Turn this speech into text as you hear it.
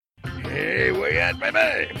right,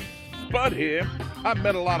 baby. Spud here. I've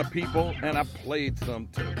met a lot of people, and I've played some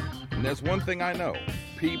too. And there's one thing I know.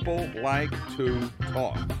 People like to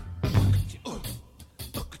talk.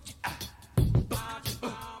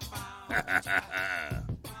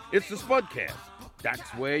 It's the Spudcast. That's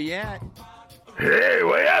where you at. Hey,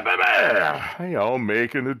 where ya, baby? How y'all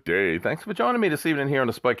making the day? Thanks for joining me this evening here on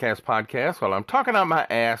the Spudcast podcast while I'm talking out my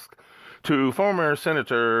ass to former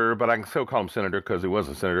Senator, but I can still call him Senator because he was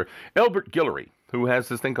a Senator, Elbert Guillory, who has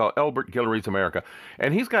this thing called Elbert Guillory's America.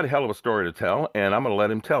 And he's got a hell of a story to tell, and I'm going to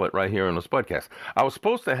let him tell it right here on the Spudcast. I was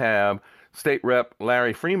supposed to have State Rep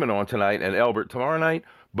Larry Freeman on tonight and Elbert tomorrow night,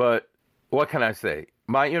 but what can I say?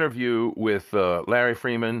 My interview with Larry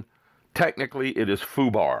Freeman, technically it is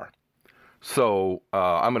FUBAR. So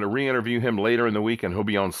I'm going to re-interview him later in the week, and he'll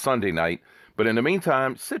be on Sunday night. But in the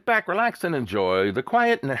meantime, sit back, relax, and enjoy the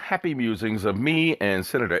quiet and happy musings of me and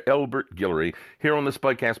Senator Elbert Guillory here on the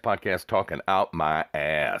Spudcast podcast, talking out my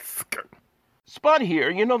ass. Spud here.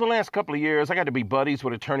 You know, the last couple of years, I got to be buddies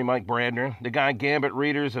with attorney Mike Brandner, the guy Gambit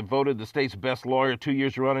readers have voted the state's best lawyer 2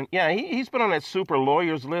 years running. Yeah, he's been on that super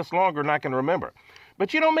lawyers list longer than I can remember.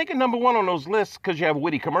 But you don't make it number one on those lists because you have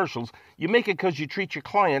witty commercials. You make it because you treat your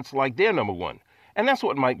clients like they're number one. And that's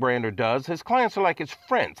what Mike Brander does. His clients are like his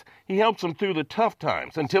friends. He helps them through the tough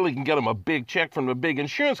times until he can get them a big check from the big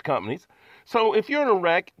insurance companies. So if you're in a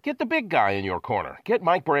wreck, get the big guy in your corner. Get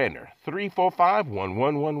Mike Brander,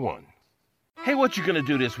 345-1111. Hey, what you gonna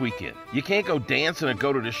do this weekend? You can't go dancing or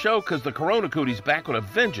go to the show because the Corona Cootie's back with a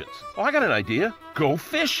vengeance. Oh, I got an idea. Go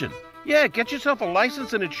fishing. Yeah, get yourself a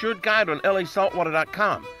licensed and insured guide on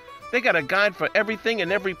lasaltwater.com. They got a guide for everything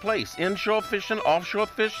in every place. Inshore fishing, offshore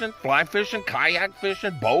fishing, fly fishing, kayak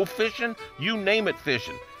fishing, bow fishing, you name it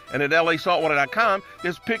fishing. And at lasaltwater.com,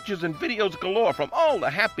 there's pictures and videos galore from all the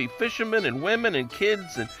happy fishermen and women and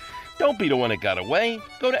kids. And don't be the one that got away.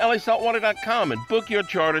 Go to lasaltwater.com and book your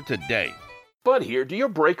charter today. Bud here, do your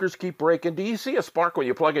breakers keep breaking? Do you see a spark when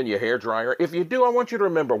you plug in your hairdryer? If you do, I want you to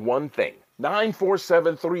remember one thing.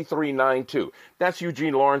 947-3392. That's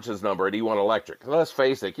Eugene Lawrence's number at E1 Electric. Let's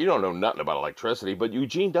face it, you don't know nothing about electricity, but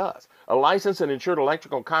Eugene does. A licensed and insured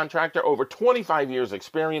electrical contractor, over 25 years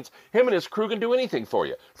experience. Him and his crew can do anything for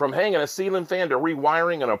you, from hanging a ceiling fan to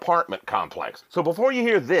rewiring an apartment complex. So before you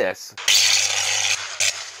hear this,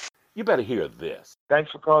 you better hear this. Thanks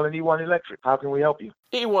for calling E1 Electric. How can we help you?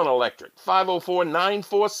 E1 Electric,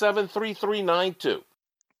 504-947-3392.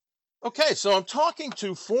 Okay, so I'm talking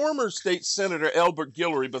to former state senator Elbert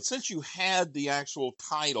Guillory, but since you had the actual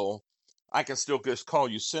title, I can still just call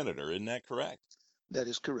you senator. Isn't that correct? That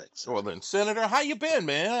is correct, sir. Well then, senator, how you been,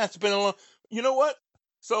 man? That's been a long. You know what?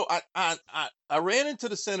 So I ran into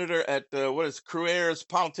the senator at Cruaire's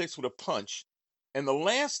Politics with a Punch, and the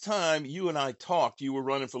last time you and I talked, you were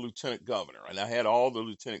running for lieutenant governor, and I had all the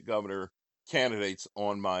lieutenant governor candidates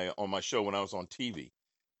on my show when I was on TV,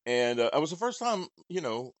 and it was the first time,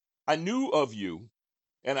 I knew of you,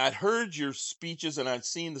 and I'd heard your speeches, and I'd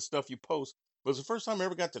seen the stuff you post. But it was the first time I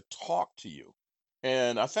ever got to talk to you.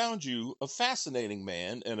 And I found you a fascinating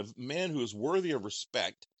man, and a man who is worthy of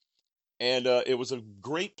respect. And it was a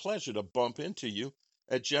great pleasure to bump into you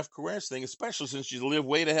at Jeff Cruaire's thing, especially since you live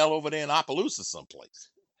way the hell over there in Opelousas someplace.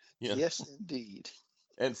 Yeah. Yes, indeed.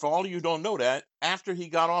 And for all of you who don't know that, after he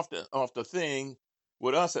got off the thing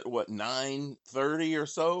with us at 9:30 or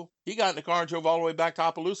so, he got in the car and drove all the way back to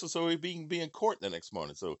Opelousas so he'd be in court the next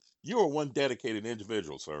morning. So you are one dedicated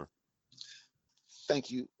individual, sir. Thank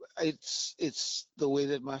you. It's the way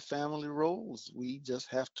that my family rolls. We just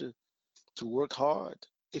have to work hard.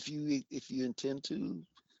 If you intend to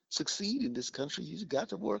succeed in this country, you got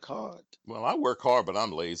to work hard. Well, I work hard, but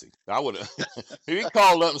I'm lazy. I would have if he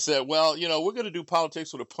called up and said, well, we're going to do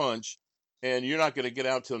Politics with a Punch, and you're not going to get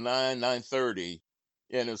out till 9:30.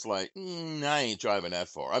 And it's like, I ain't driving that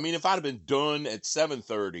far. I mean, if I'd have been done at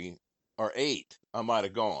 7:30 or 8, I might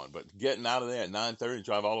have gone. But getting out of there at 9:30 and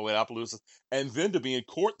drive all the way to Opelousas, and then to be in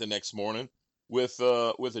court the next morning with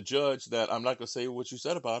a judge that I'm not going to say what you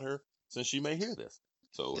said about her, since she may hear this.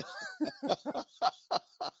 So,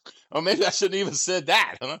 or maybe I shouldn't even said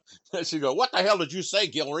that. Huh? She'd go, what the hell did you say,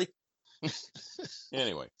 Guillory?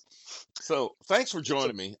 Anyway, so thanks for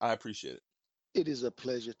joining me. I appreciate it. It is a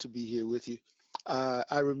pleasure to be here with you.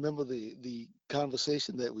 I remember the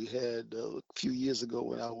conversation that we had a few years ago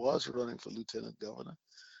when I was running for lieutenant governor,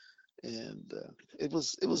 and it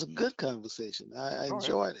was a good conversation. I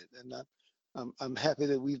enjoyed it, and I'm happy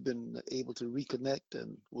that we've been able to reconnect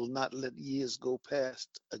and will not let years go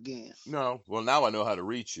past again. No, well, now I know how to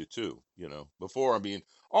reach you too. Before,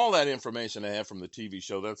 all that information I had from the TV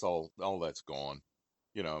show, that's all that's gone.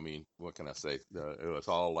 What can I say? It's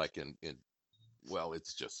all like in well,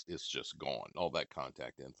 it's just gone. All that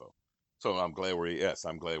contact info. So I'm glad we're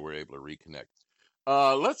able to reconnect.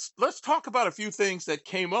 Let's talk about a few things that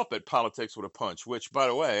came up at Politics with a Punch. Which, by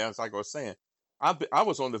the way, as like I was saying, I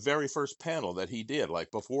was on the very first panel that he did,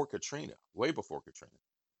 like before Katrina, way before Katrina.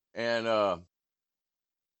 And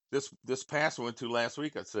this past one to last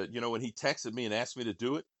week, I said, when he texted me and asked me to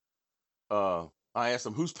do it, I asked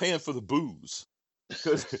him, who's paying for the booze?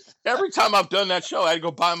 Because every time I've done that show, I had to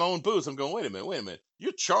go buy my own booze. I'm going, wait a minute.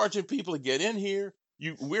 You're charging people to get in here.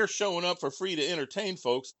 We're showing up for free to entertain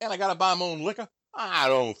folks, and I got to buy my own liquor? I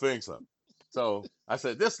don't think so. So I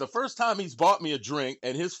said, this is the first time he's bought me a drink,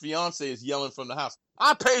 and his fiance is yelling from the house,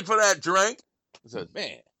 I paid for that drink. I said,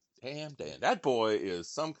 man, damn, that boy is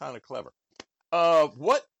some kind of clever.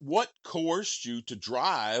 What coerced you to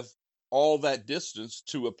drive all that distance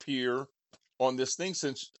to appear on this thing?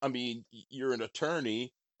 Since I mean, you're an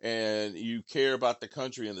attorney and you care about the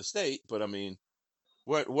country and the state, but I mean,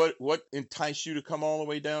 what enticed you to come all the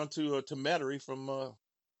way down to Metairie from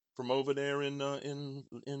over there in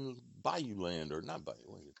Bayou Land, or not Bayou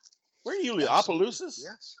Land? Where are you live? Opelousas?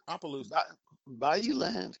 Yes. Opelousas. Bayou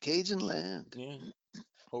Land, Cajun land. Yeah,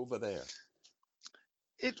 over there.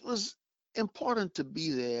 It was important to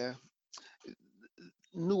be there.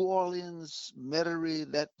 New Orleans,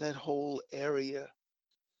 Metairie, that whole area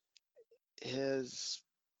has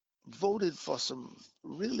voted for some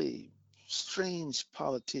really strange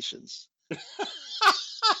politicians.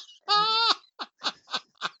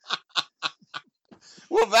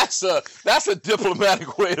 Well, that's a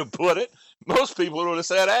diplomatic way to put it. Most people would have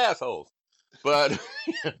said assholes, but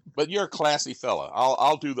but you're a classy fella.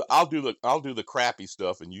 I'll do the crappy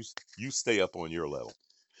stuff, and you stay up on your level.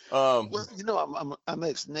 Well, I'm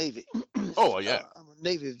ex-Navy. Oh yeah. I'm a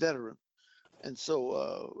Navy veteran, and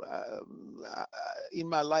so in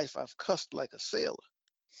my life I've cussed like a sailor.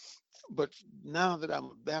 But now that I'm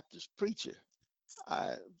a Baptist preacher,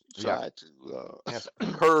 I try to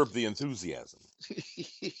curb the enthusiasm.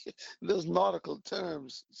 Those nautical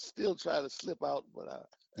terms still try to slip out, but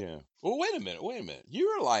yeah. Well, wait a minute.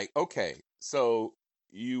 You're like, okay, so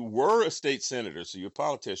you were a state senator, so you're a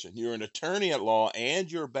politician. You're an attorney at law,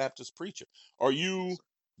 and you're a Baptist preacher. Are you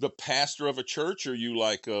the pastor of a church? Are you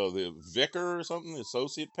like the vicar or something, the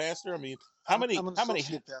associate pastor? I mean, I'm an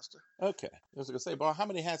associate pastor. Okay, I was gonna say, Bob, how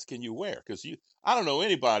many hats can you wear? Because I don't know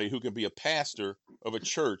anybody who can be a pastor of a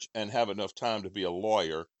church and have enough time to be a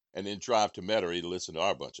lawyer and then drive to Metairie to listen to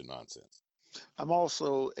our bunch of nonsense. I'm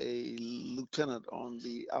also a lieutenant on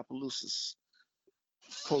the Opelousas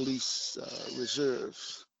Police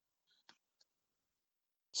Reserves.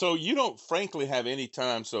 So you don't, frankly, have any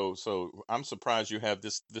time. So I'm surprised you have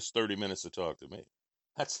this 30 minutes to talk to me.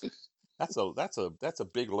 That's a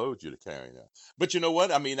big load you to carry now. But you know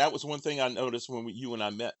what? I mean, that was one thing I noticed when you and I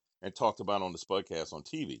met and talked about on the Spudcast on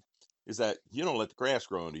TV, is that you don't let the grass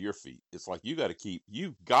grow under your feet. It's like you got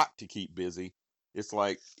to keep busy. It's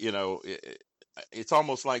like, it's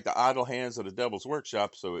almost like the idle hands of the devil's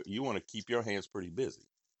workshop. So you want to keep your hands pretty busy.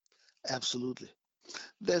 Absolutely.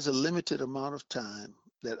 There's a limited amount of time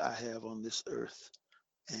that I have on this earth,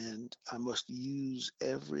 and I must use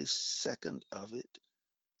every second of it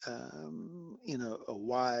in a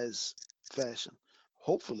wise fashion,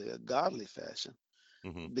 hopefully a godly fashion,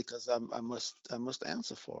 because I must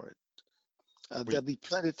answer for it. There'll be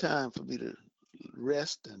plenty of time for me to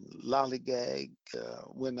rest and lollygag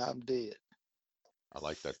when I'm dead. I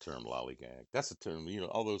like that term, lollygag. That's a term.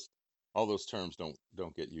 All those terms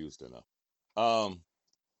don't get used enough.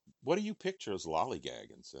 What do you picture as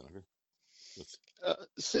lollygagging, Senator?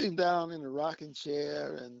 Sitting down in a rocking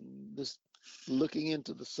chair and just looking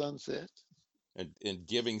into the sunset. And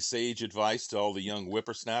giving sage advice to all the young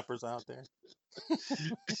whippersnappers out there?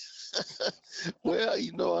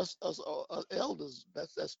 Well, us elders,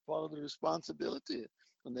 that's part of the responsibility.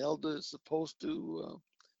 An elder is supposed to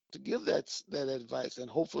give that advice, and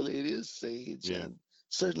hopefully it is sage and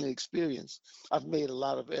certainly experience. I've made a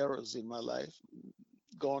lot of errors in my life,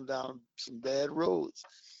 gone down some bad roads,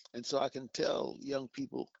 and so I can tell young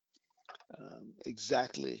people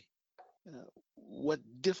exactly what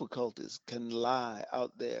difficulties can lie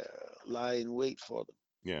out there, lie in wait for them.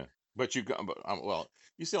 Yeah, but you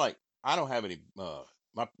see, like, I don't have any.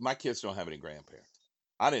 My kids don't have any grandparents.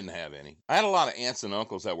 I didn't have any. I had a lot of aunts and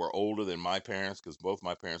uncles that were older than my parents, because both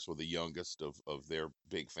my parents were the youngest of their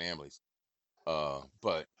big families.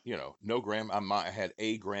 But no I had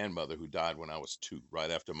a grandmother who died when I was 2,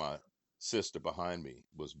 right after my sister behind me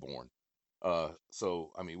was born.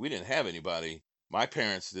 So I mean, we didn't have anybody. My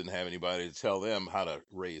parents didn't have anybody to tell them how to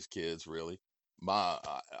raise kids, really. My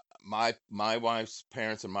wife's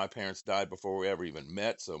parents and my parents died before we ever even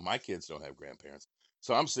met, so my kids don't have grandparents.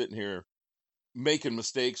 So I'm sitting here making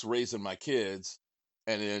mistakes raising my kids,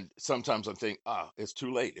 and then sometimes I think, it's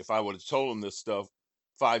too late. If I would have told them this stuff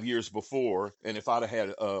 5 years before, and if I'd have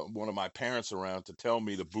had one of my parents around to tell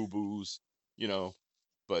me the boo boos, you know,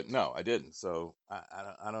 but no, I didn't. So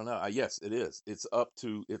I don't know. Yes, it is. It's up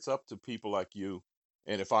to people like you,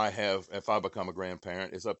 and if I become a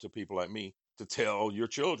grandparent, it's up to people like me to tell your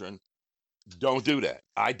children, don't do that.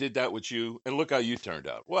 I did that with you, and look how you turned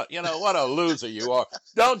out. What a loser you are.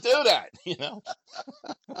 Don't do that.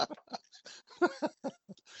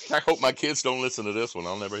 I hope my kids don't listen to this one.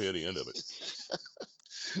 I'll never hear the end of it.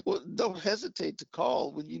 Well, don't hesitate to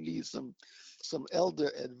call when you need some elder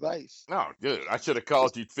advice. Oh, good. I should have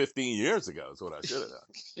called you 15 years ago. Is what I should have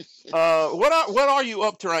done. What are you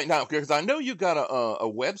up to right now? Because I know you got a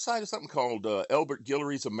website or something called Elbert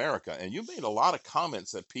Guillory's America, and you made a lot of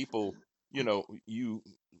comments that people,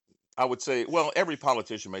 I would say, well, every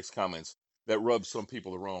politician makes comments that rub some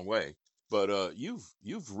people the wrong way, but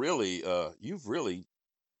you've really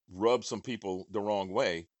rubbed some people the wrong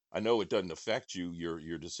way. I know it doesn't affect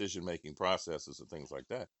your decision making processes and things like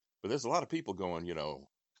that, but there's a lot of people going,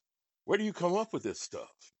 where do you come up with this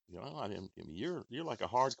stuff? You're like a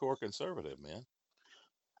hardcore conservative, man.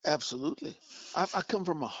 Absolutely. I come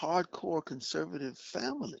from a hardcore conservative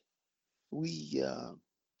family. We,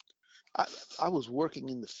 I, I was working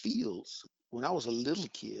in the fields when I was a little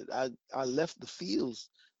kid. I left the fields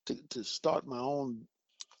to start my own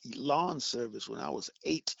lawn service when I was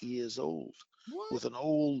 8 years old What? with an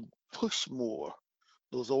old push mower,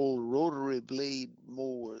 those old rotary blade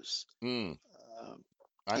mowers. Mm, Um,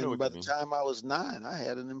 I know and what by you the mean. time I was 9, I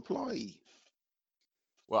had an employee.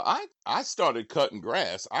 Well, I started cutting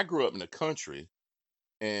grass. I grew up in the country,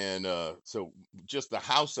 and so just the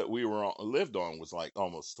house that we lived on was like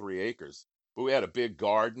almost 3 acres, but we had a big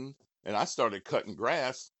garden, and I started cutting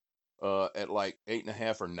grass at like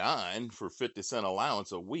 8.5 or 9 for 50 cent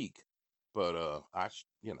allowance a week. But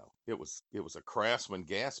it was a Craftsman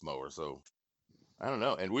gas mower, so I don't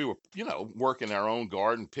know. And we were working our own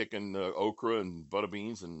garden, picking okra and butter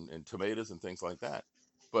beans and tomatoes and things like that.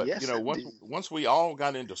 But Yes, once indeed. once we all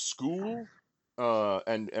got into school,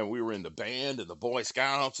 and we were in the band and the Boy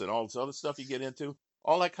Scouts and all this other stuff you get into,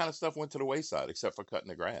 all that kind of stuff went to the wayside except for cutting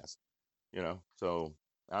the grass. So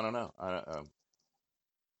I don't know.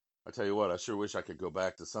 I tell you what, I sure wish I could go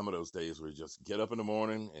back to some of those days where you just get up in the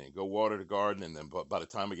morning and go water the garden, and then by the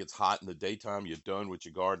time it gets hot in the daytime, you're done with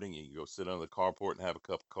your gardening. You can go sit on the carport and have a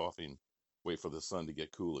cup of coffee and wait for the sun to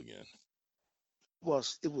get cool again.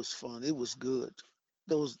 It was fun. It was good.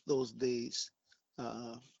 Those days,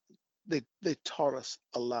 uh, they taught us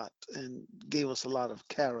a lot and gave us a lot of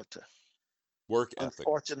character. Work ethic.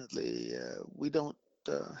 Unfortunately, we don't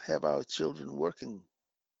have our children working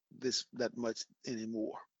this that much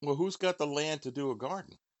anymore. Well, who's got the land to do a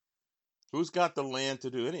garden? Who's got the land to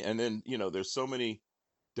do any? And then there's so many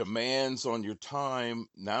demands on your time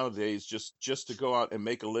nowadays just to go out and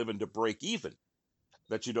make a living to break even,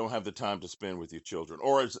 that you don't have the time to spend with your children.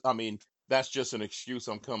 Or that's just an excuse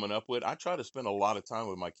I'm coming up with. I try to spend a lot of time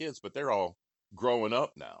with my kids, but they're all growing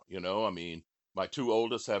up now. My two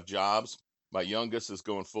oldest have jobs. My youngest is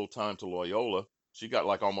going full time to Loyola. She got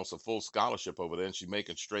like almost a full scholarship over there, and she's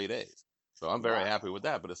making straight A's. So I'm very happy with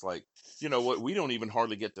that. But it's like, what? We don't even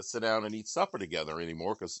hardly get to sit down and eat supper together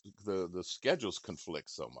anymore because the schedules conflict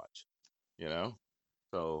so much. You know.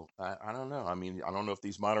 So I don't know. I don't know if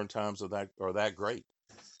these modern times are that great.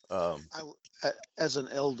 Um, As an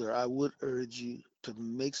elder, I would urge you to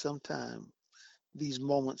make some time. These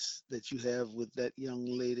moments that you have with that young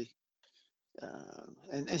lady,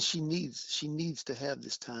 and she needs to have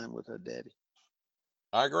this time with her daddy.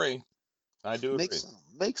 I agree. I do Make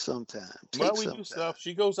agree. some time. Well, Take we some do stuff. time.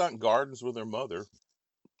 She goes out and gardens with her mother,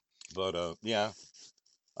 but yeah,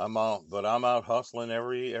 I'm out hustling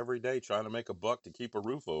every day trying to make a buck to keep a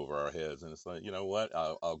roof over our heads, and it's like, you know what?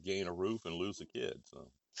 I'll gain a roof and lose a kid. So.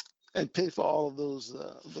 And pay for all of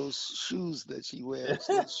those shoes that she wears,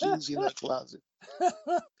 those shoes in her closet.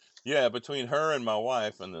 Yeah, between her and my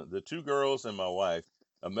wife, and the two girls and my wife,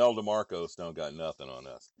 Imelda Marcos don't got nothing on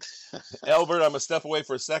us. Elbert, I'm gonna step away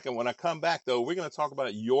for a second. When I come back, though, we're gonna talk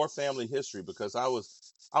about your family history, because I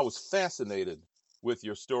was fascinated with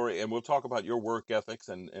your story, and we'll talk about your work ethics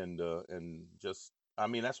and just,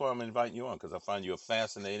 that's why I'm inviting you on, because I find you a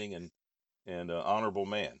fascinating and honorable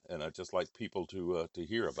man, and I just like people to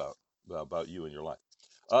hear about you and your life.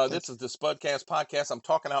 Thank This is the Spudcast podcast. I'm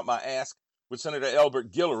talking out my ass with Senator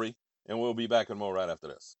Elbert Guillory, and we'll be back with more right after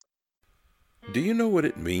this. Do you know what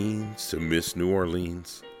it means to miss New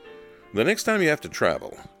Orleans? The next time you have to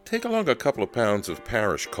travel, take along a couple of pounds of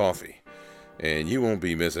Parish coffee, and you won't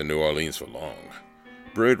be missing New Orleans for long.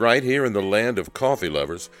 Brewed right here in the land of coffee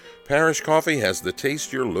lovers, Parish coffee has the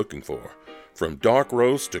taste you're looking for. From dark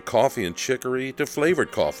roast to coffee and chicory to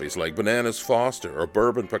flavored coffees like Bananas Foster or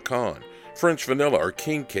Bourbon Pecan, French Vanilla or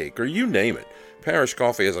King Cake, or you name it, Parish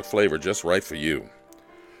coffee has a flavor just right for you.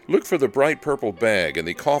 Look for the bright purple bag in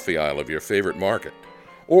the coffee aisle of your favorite market,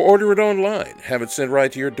 or order it online, have it sent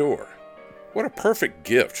right to your door. What a perfect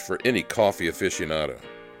gift for any coffee aficionado.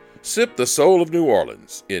 Sip the soul of New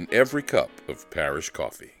Orleans in every cup of Parish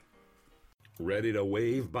coffee. Ready to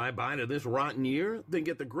wave bye-bye to this rotten year? Then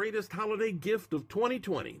get the greatest holiday gift of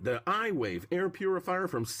 2020, the iWave air purifier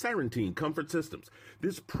from Serentine Comfort Systems.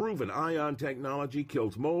 This proven ion technology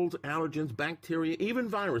kills molds, allergens, bacteria, even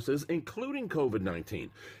viruses, including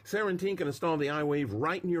COVID-19. Serentine can install the iWave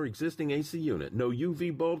right in your existing AC unit. No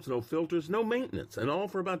UV bulbs, no filters, no maintenance, and all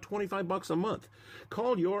for about $25 a month.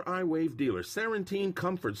 Call your iWave dealer, Serentine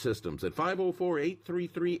Comfort Systems, at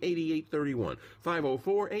 504-833-8831.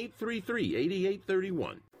 504-833-8831.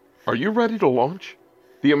 Are you ready to launch?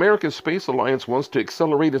 The American Space Alliance wants to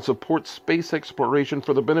accelerate and support space exploration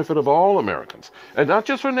for the benefit of all Americans, and not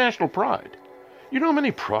just for national pride. You know how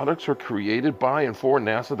many products are created by and for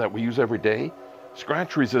NASA that we use every day?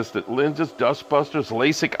 Scratch-resistant lenses, dust busters,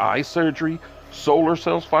 LASIK eye surgery, solar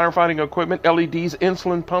cells, firefighting equipment, LEDs,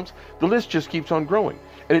 insulin pumps. The list just keeps on growing,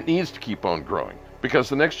 and it needs to keep on growing because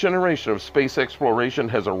the next generation of space exploration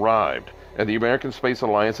has arrived, and the American Space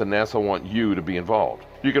Alliance and NASA want you to be involved.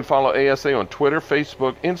 You can follow ASA on Twitter,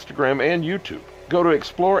 Facebook, Instagram, and YouTube. Go to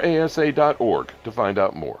exploreasa.org to find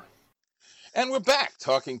out more. And we're back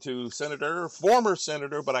talking to former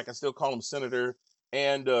Senator, but I can still call him Senator,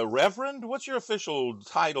 and Reverend. What's your official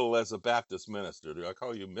title as a Baptist minister? Do I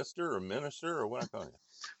call you Mr. or Minister, or what I call you?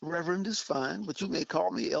 Reverend is fine, but you may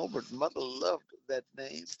call me Elbert. Mother loved that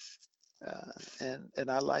name, and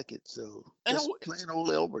I like it. So just plain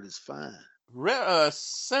old Elbert is fine.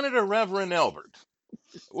 Senator Reverend Elbert.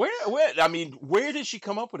 Where did she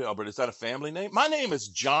come up with Elbert? Is that a family name? My name is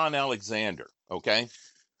John Alexander. Okay,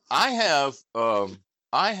 I have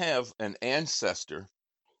an ancestor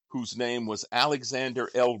whose name was Alexander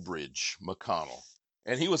Elbridge McConnell,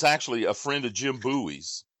 and he was actually a friend of Jim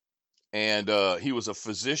Bowie's, and he was a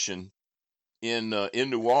physician in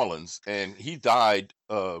New Orleans, and he died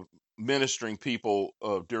ministering people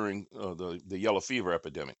during the yellow fever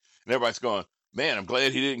epidemic. And everybody's going, man, I'm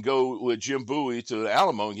glad he didn't go with Jim Bowie to the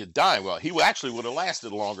Alamo and get died. Well, he actually would have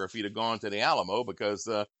lasted longer if he'd have gone to the Alamo because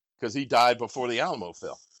he died before the Alamo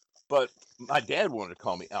fell. But my dad wanted to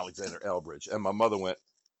call me Alexander Elbridge, and my mother went,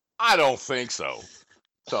 I don't think so.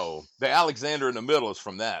 So the Alexander in the middle is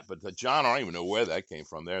from that, but the John, I don't even know where that came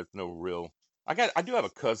from. There's no real. I do have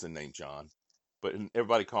a cousin named John, but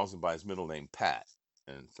everybody calls him by his middle name, Pat.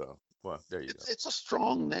 And so, well, there you go. It's a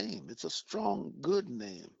strong name. It's a strong, good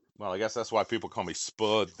name. Well, I guess that's why people call me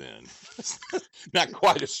Spud then. Not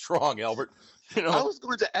quite as strong, Elbert. You know. I was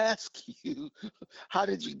going to ask you, how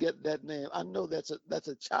did you get that name? I know that's a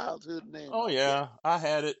childhood name. Oh yeah, I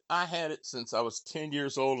had it since I was 10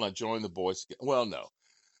 years old, and I joined the Boy Scouts. Well, no,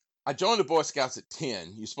 I joined the Boy Scouts at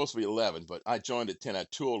 10. You're supposed to be 11, but I joined at 10. I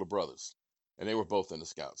had two older brothers, and they were both in the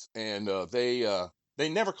Scouts. And they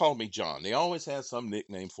never called me John. They always had some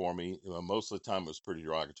nickname for me. Most of the time, it was pretty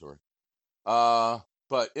derogatory.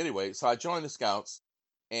 But anyway, so I joined the Scouts,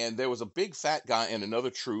 and there was a big fat guy in another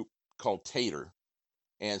troop called Tater.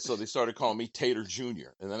 And so they started calling me Tater Jr.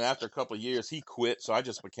 And then after a couple of years, he quit, so I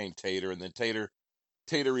just became Tater. And then Tater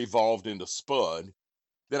evolved into Spud.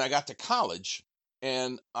 Then I got to college,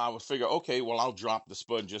 and I would figure, okay, well, I'll drop the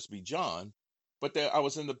Spud and just be John. But I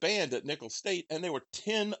was in the band at Nicholls State, and there were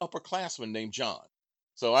 10 upperclassmen named John.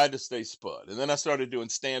 So I had to stay Spud. And then I started doing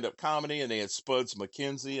stand-up comedy, and they had Spuds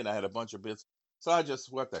McKenzie, and I had a bunch of bits. So I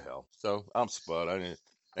just, what the hell? So I'm Spud. I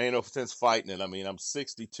ain't no sense fighting it. I mean, I'm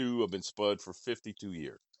 62. I've been Spud for 52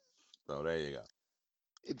 years. So there you go.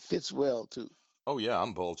 It fits well, too. Oh, yeah,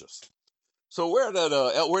 I'm bulbous. So where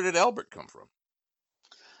did Elbert come from?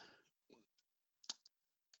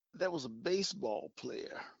 There was a baseball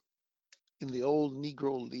player in the old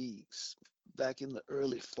Negro leagues back in the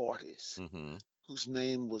early 40s, whose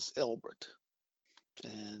name was Elbert.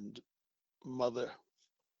 And mother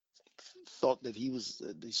thought that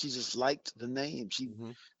she just liked the name. She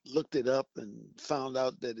looked it up and found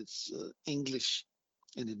out that it's English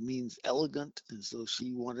and it means elegant. And so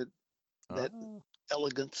she wanted that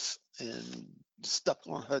elegance and stuck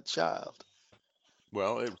on her child.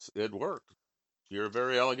 Well, it worked. You're a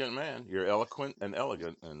very elegant man. You're eloquent and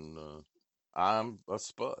elegant, and I'm a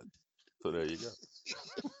Spud. So there you go.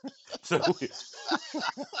 So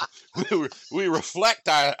we reflect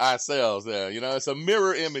ourselves there. You know, it's a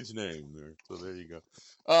mirror image name there. So there you go.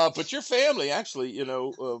 But your family, actually,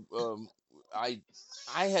 I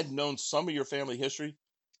had known some of your family history,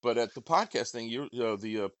 but at the podcast thing,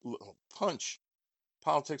 punch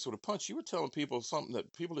politics with a punch, you were telling people something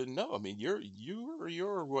that people didn't know. I mean,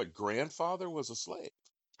 your what grandfather was a slave.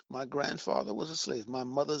 My grandfather was a slave. My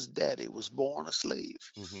mother's daddy was born a slave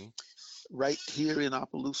Mm-hmm. right here in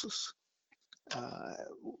Opelousas. Uh,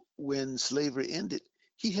 when slavery ended,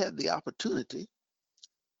 he had the opportunity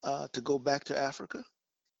to go back to Africa,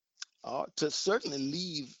 to certainly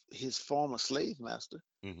leave his former slave master.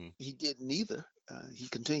 Mm-hmm. He did neither. He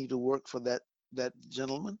continued to work for that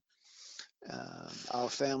gentleman. Our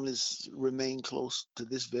families remain close to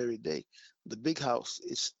this very day. The big house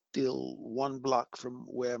is still 1 block from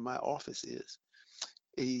where my office is.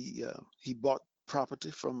 He bought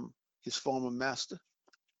property from his former master,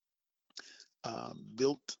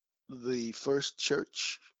 built the first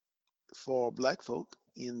church for black folk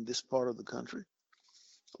in this part of the country,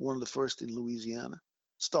 one of the first in Louisiana,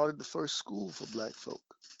 started the first school for black folk.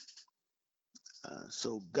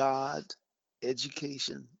 So God,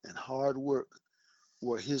 education, and hard work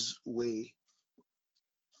were his way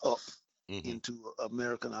up Mm-hmm. into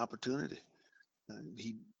American opportunity.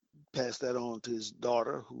 He passed that on to his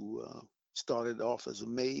daughter, who started off as a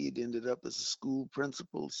maid, ended up as a school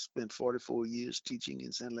principal, spent 44 years teaching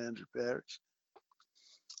in St. Landry Parish,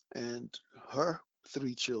 and her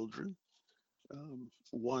 3 children,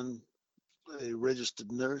 one a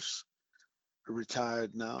registered nurse,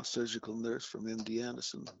 retired now, surgical nurse from MD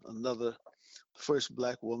Anderson, another first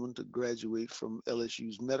black woman to graduate from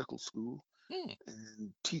LSU's medical school Mm.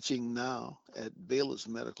 and teaching now at Baylor's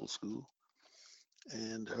Medical School,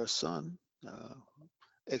 and her son,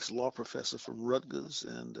 ex-law professor from Rutgers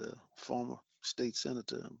and former state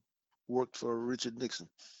senator, worked for Richard Nixon.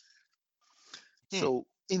 Hmm. So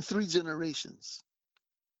in 3 generations,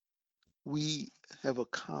 we have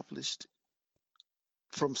accomplished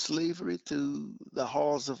from slavery to the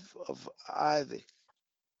halls of ivy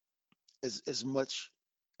as much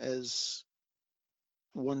as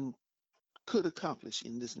one could accomplish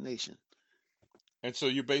in this nation. And so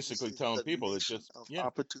you're This basically is telling the people that nation just of yeah,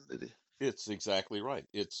 opportunity. it's exactly right.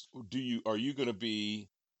 It's do you are you going to be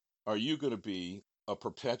a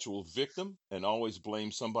perpetual victim and always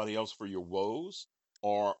blame somebody else for your woes,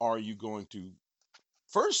 or are you going to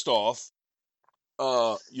first off,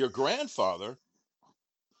 your grandfather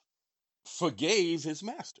forgave his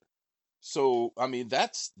master. So I mean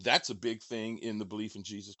that's a big thing in the belief in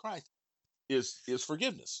Jesus Christ is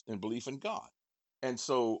forgiveness and belief in God. And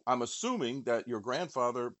so I'm assuming that your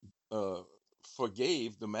grandfather uh,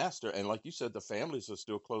 forgave the master, and like you said, the families are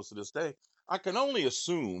still close to this day. I can only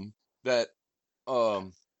assume that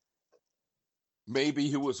um, maybe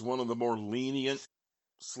he was one of the more lenient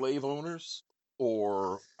slave owners,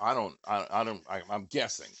 or I'm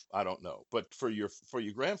guessing, I don't know. But for your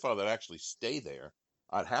grandfather to actually stay there,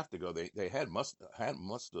 I'd have to go. They must have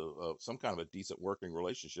some kind of a decent working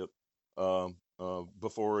relationship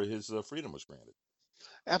before his freedom was granted.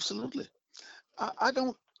 Absolutely. I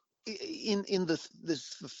don't. In this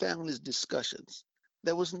family's discussions,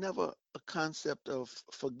 there was never a concept of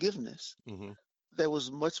forgiveness. Hmm. There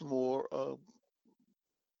was much more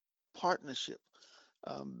partnership.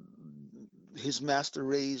 Um, his master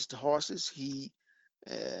raised horses.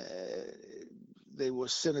 Uh, they were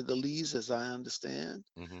Senegalese, as I understand,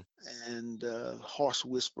 Hmm. and horse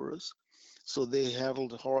whisperers. So they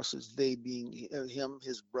handled the horses. They being him,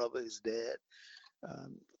 his brother, his dad.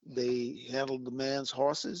 Um, they handled the man's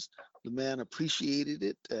horses. The man appreciated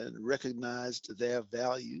it and recognized their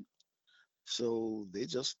value. So they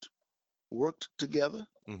just worked together.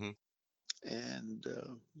 Hmm. And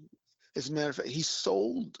as a matter of fact, he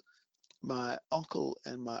sold my uncle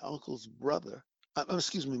and my uncle's brother,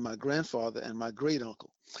 excuse me, my grandfather and my great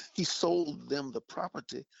uncle. He sold them the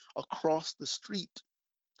property across the street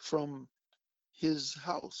from his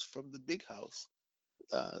house, from the big house,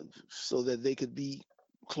 so that they could be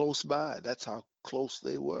close by. That's how close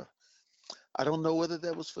they were. I don't know whether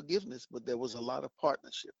there was forgiveness, but there was a lot of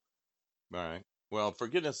partnership. All right. Well,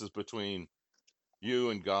 forgiveness is between you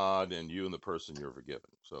and God, and you and the person you're forgiven.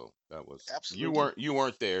 So that was Absolutely. you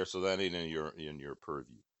weren't there, so that ain't in your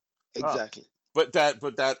purview. Uh, Exactly. but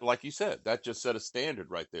that like you said, that just set a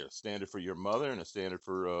standard right there, standard for your mother and a standard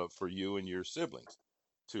for you and your siblings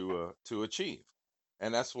to achieve.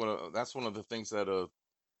 And that's one of the things that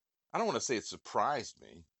I don't want to say it surprised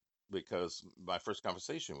me, because my first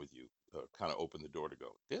conversation with you kind of opened the door to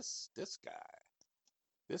go, this guy,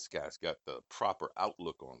 this guy's got the proper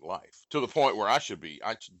outlook on life to the point where I should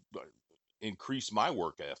increase my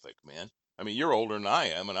work ethic, man. I mean, you're older than I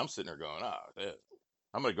am, and I'm sitting there going, yeah,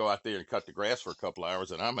 I'm going to go out there and cut the grass for a couple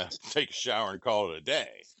hours, and I'm going to take a shower and call it a day,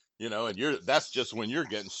 and that's just when you're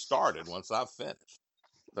getting started once I've finished.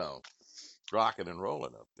 So, rocking and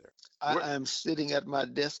rolling up there. I am sitting at my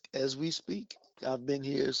desk as we speak. I've been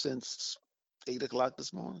here since 8 o'clock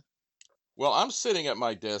this morning. Well, I'm sitting at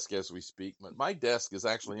my desk as we speak, but my desk is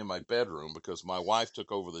actually in my bedroom because my wife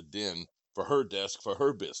took over the den for her desk for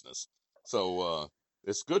her business. So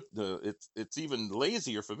it's good. It's even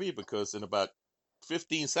lazier for me because in about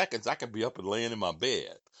 15 seconds I can be up and laying in my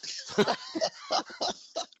bed.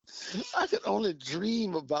 I could only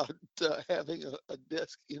dream about having a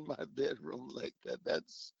desk in my bedroom like that.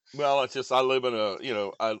 Well, it's just I live in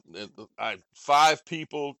I 5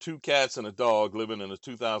 people, 2 cats, and a dog living in a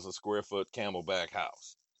 2,000 square foot Camelback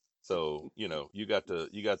house. So you got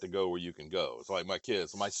to go where you can go. It's like my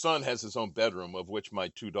kids. My son has his own bedroom, of which my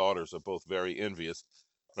 2 daughters are both very envious.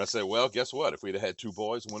 And I say, well, guess what? If we'd have had 2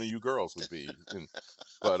 boys, one of you girls would be.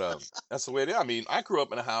 But that's the way it is. I mean, I grew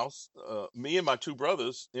up in a house. Me and my 2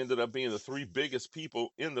 brothers ended up being the 3 biggest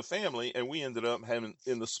people in the family, and we ended up having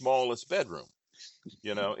in the smallest bedroom.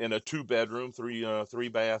 In a 2-bedroom, 3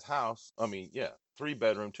 bath house. I mean, yeah,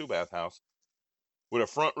 3-bedroom, 2-bath house with a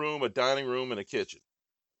front room, a dining room, and a kitchen.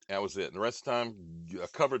 That was it. And the rest of the time, a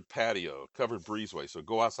covered patio, covered breezeway. So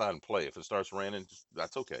go outside and play. If it starts raining,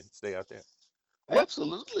 that's okay. Stay out there.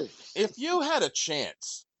 Absolutely. If you had a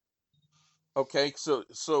chance, okay, so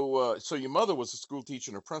your mother was a school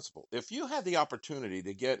teacher and a principal. If you had the opportunity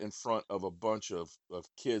to get in front of a bunch of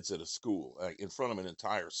kids at a school, in front of an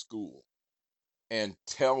entire school, and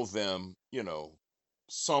tell them,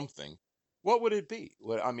 something, what would it be?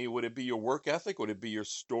 Would it be your work ethic? Would it be your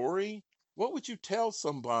story? What would you tell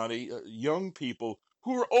somebody, young people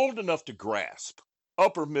who are old enough to grasp,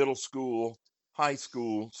 upper middle school, high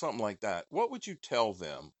school, something like that? What would you tell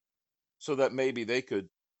them so that maybe they could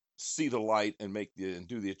see the light and and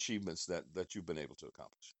do the achievements that you've been able to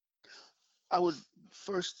accomplish? I would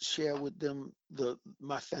first share with them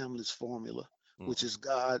my family's formula, which Mm-hmm. is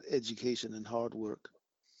God, education, and hard work.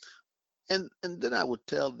 And then I would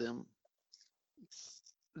tell them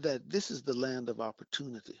that this is the land of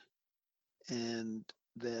opportunity, and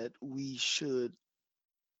that they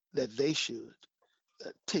should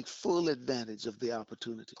take full advantage of the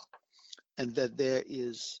opportunity, and that there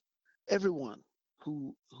is everyone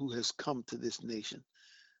who has come to this nation,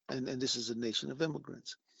 and this is a nation of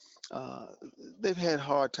immigrants. Uh, they've had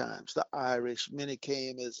hard times. The Irish, many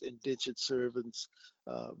came as indentured servants,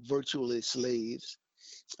 virtually slaves.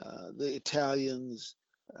 The Italians,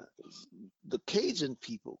 uh, the Cajun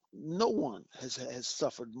people. No one has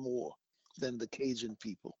suffered more than the Cajun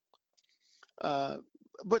people. Uh,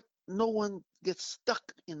 but no one gets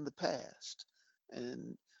stuck in the past,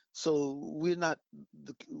 and so we're not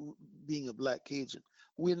the, being a black Cajun.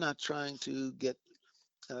 We're not trying to get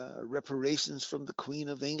reparations from the Queen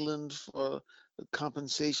of England for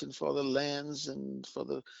compensation for the lands and for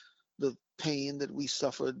the pain that we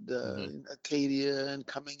suffered Mm-hmm. in Acadia and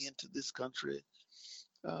coming into this country.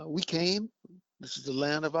 We came. This is the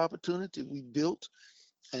land of opportunity. We built,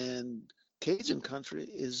 and Cajun country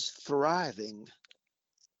is thriving.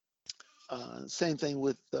 Same thing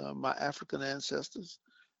with my African ancestors.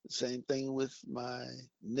 Same thing with my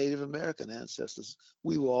Native American ancestors.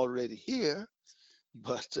 We were already here,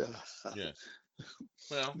 but Yeah.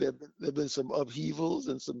 Well, there've been some upheavals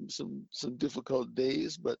and some difficult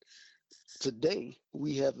days. But today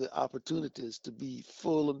we have the opportunities to be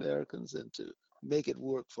full Americans and to make it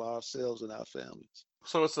work for ourselves and our families.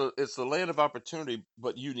 so it's the land of opportunity,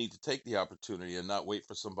 but you need to take the opportunity and not wait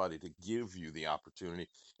for somebody to give you the opportunity.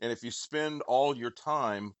 And if you spend all your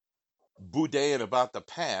time boudéing about the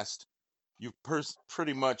past, you've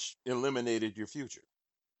pretty much eliminated your future.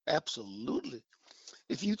 Absolutely.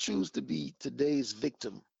 If you choose to be today's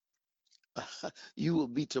victim, you will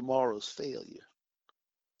be tomorrow's failure.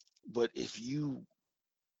 But if you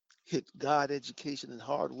hit God, education, and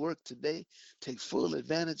hard work today, take full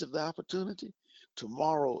advantage of the opportunity,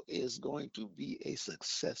 tomorrow is going to be a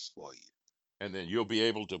success for you. And then you'll be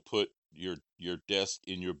able to put your desk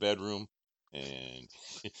in your bedroom, and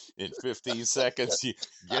in 15 seconds you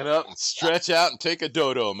get up and stretch out and take a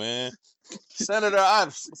dodo, man. Senator,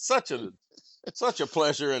 I've such a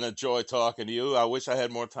pleasure and a joy talking to you. I wish I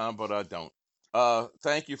had more time, but I don't.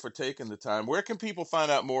 Thank you for taking the time. Where can people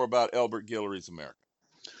find out more about Elbert Guillory's America?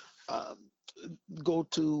 Um, Go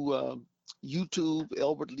to YouTube,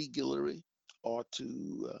 Elbert Lee Guillory, or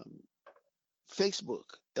to Facebook,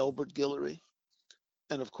 Elbert Guillory,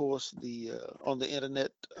 and of course the on the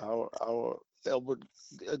internet, our Elbert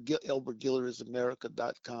Elbert Guillory's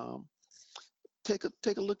America.com. Take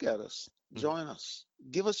a look at us. Join us.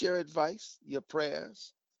 Give us your advice, your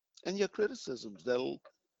prayers, and your criticisms. That'll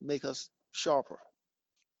make us sharper.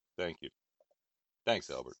 Thank you. Thanks,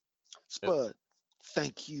 Elbert. Spud,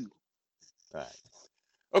 thank you. All right.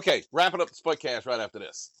 Okay, wrapping up the Spudcast right after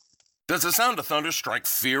this. Does the sound of thunder strike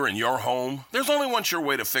fear in your home? There's only one sure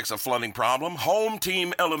way to fix a flooding problem: Home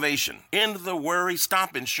Team Elevation. End the worry,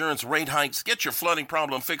 stop insurance rate hikes, get your flooding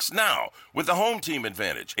problem fixed now with the Home Team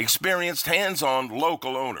Advantage. Experienced, hands-on,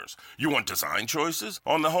 local owners. You want design choices?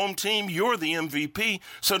 On the Home Team, you're the MVP,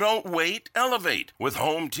 so don't wait, elevate with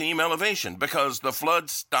Home Team Elevation, because the flood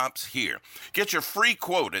stops here. Get your free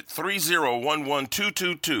quote at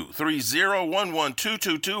 3011222,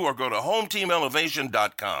 3011222, or go to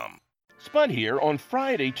hometeamelevation.com. Spud here. On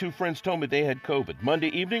Friday, two friends told me they had COVID. Monday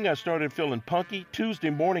evening, I started feeling punky.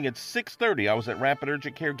 Tuesday morning at 6:30, I was at Rapid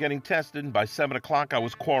Urgent Care getting tested, and by 7 o'clock, I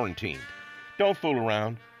was quarantined. Don't fool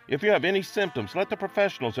around. If you have any symptoms, let the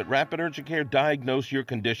professionals at Rapid Urgent Care diagnose your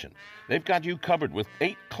condition. They've got you covered with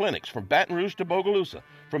 8 clinics from Baton Rouge to Bogalusa,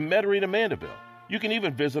 from Metairie to Mandeville. You can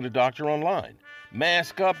even visit a doctor online.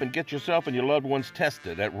 Mask up and get yourself and your loved ones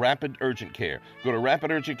tested at Rapid Urgent Care. Go to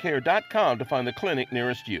rapidurgentcare.com to find the clinic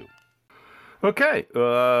nearest you. Okay,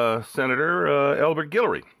 Senator Elbert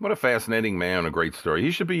Guillory. What a fascinating man, a great story.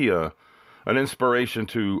 He should be an inspiration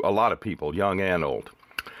to a lot of people, young and old.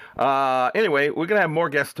 Anyway, we're going to have more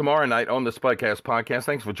guests tomorrow night on the Spudcast podcast.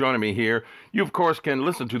 Thanks for joining me here. You, of course, can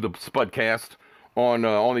listen to the Spudcast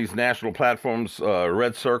on these national platforms,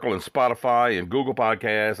 Red Circle and Spotify and Google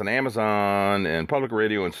Podcasts and Amazon and Public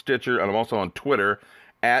Radio and Stitcher. And I'm also on Twitter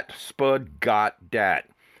at SpudGotDat.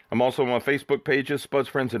 I'm also on my Facebook pages, Spud's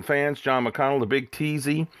Friends and Fans, John McConnell, the Big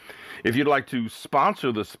TZ. If you'd like to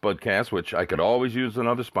sponsor the Spudcast, which I could always use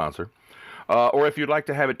another sponsor, or if you'd like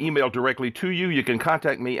to have it emailed directly to you, you can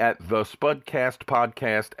contact me at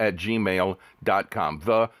thespudcastpodcast@gmail.com.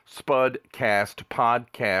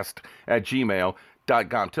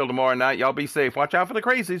 Thespudcastpodcast@gmail.com. Till tomorrow night, y'all be safe. Watch out for the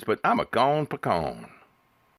crazies, but I'm a gone pecan.